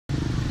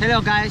Hello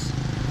guys,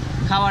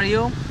 how are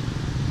you?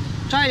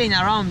 Traveling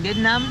around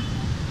Vietnam,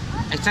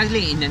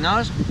 exactly in the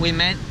north, we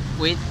met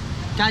with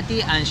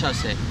Cathy and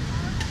Jose.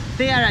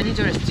 They are an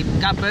interesting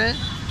couple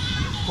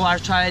who are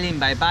traveling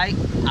by bike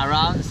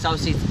around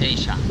Southeast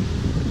Asia.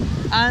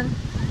 And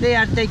they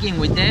are taking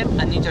with them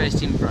an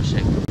interesting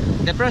project.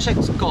 The project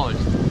is called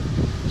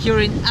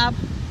Hearing Up,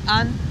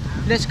 and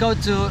let's go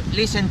to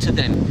listen to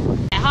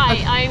them. Hi,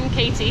 I'm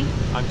Katie.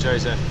 I'm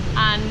Joseph.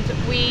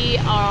 And we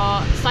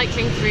are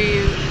cycling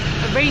through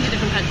a range of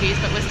different countries,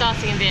 but we're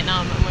starting in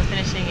Vietnam and we're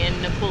finishing in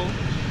Nepal.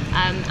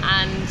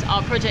 And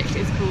our project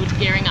is called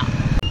Gearing Up.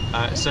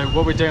 So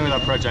what we're doing with our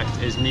project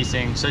is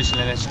meeting social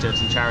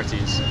initiatives and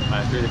charities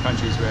through the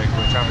countries we're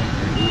travelling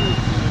through,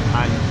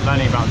 and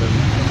learning about them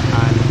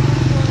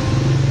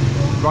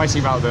and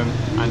writing about them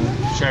and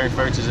sharing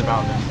photos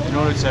about them in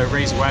order to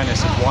raise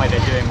awareness of why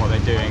they're doing what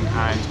they're doing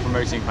and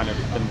promoting kind of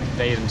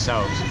they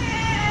themselves.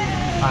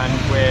 And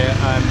we're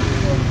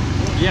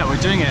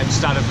doing it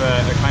just out of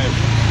a kind of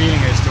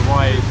feeling as to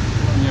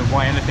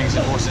why anything's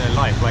important in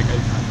life. Like,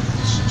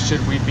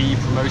 should we be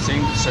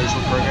promoting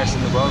social progress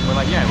in the world? We're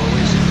like, yeah, well,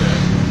 we should do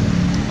it.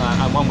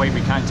 And one way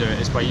we can do it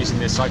is by using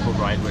this cycle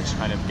ride, which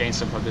kind of gains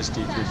some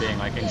publicity through being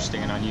like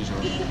interesting and unusual,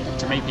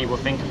 to make people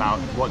think about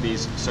what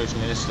these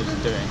social initiatives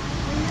are doing,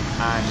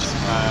 and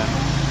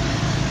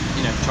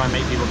try and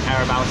make people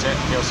care about it,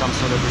 feel some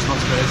sort of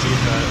responsibility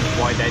for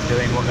why they're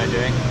doing what they're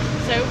doing.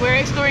 So we're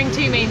exploring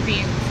two main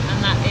themes,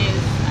 and that is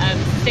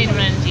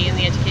sustainable energy and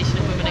the education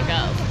of women and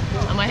girls.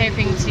 And we're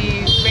hoping to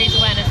raise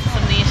awareness of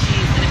some of the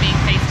issues that are being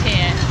faced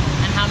here,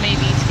 and how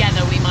maybe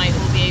together we might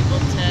all be able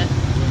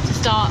to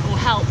start or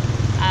help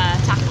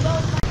tackle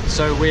them.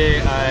 So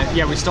we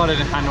started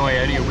in Hanoi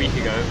only a week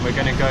ago. We're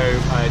going to go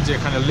do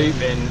a kind of loop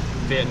in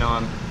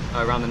Vietnam,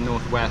 around the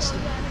northwest,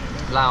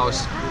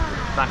 Laos,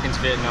 back into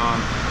Vietnam,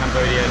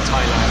 Cambodia,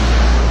 Thailand,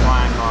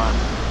 Myanmar,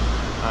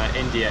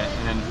 India,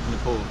 and then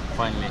Nepal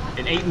finally.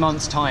 In 8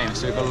 months' time,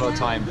 so we've got a lot of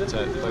time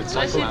to both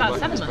cycle and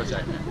work on this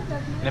project.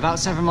 In about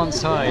 7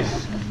 months' time.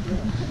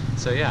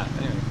 So yeah,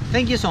 anyway.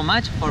 Thank you so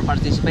much for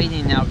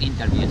participating in our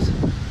interviews.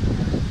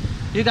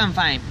 You can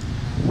find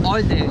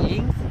all the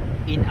links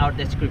in our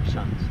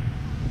descriptions.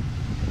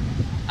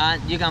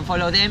 And you can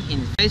follow them in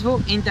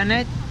Facebook,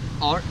 internet,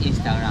 or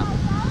Instagram.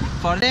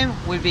 For them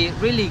will be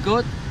really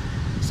good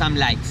some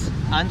likes,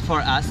 and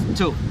for us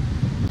too.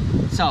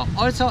 So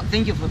also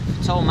thank you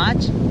so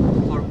much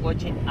for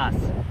watching us,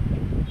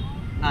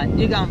 and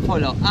you can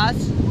follow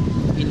us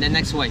in the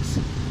next ways.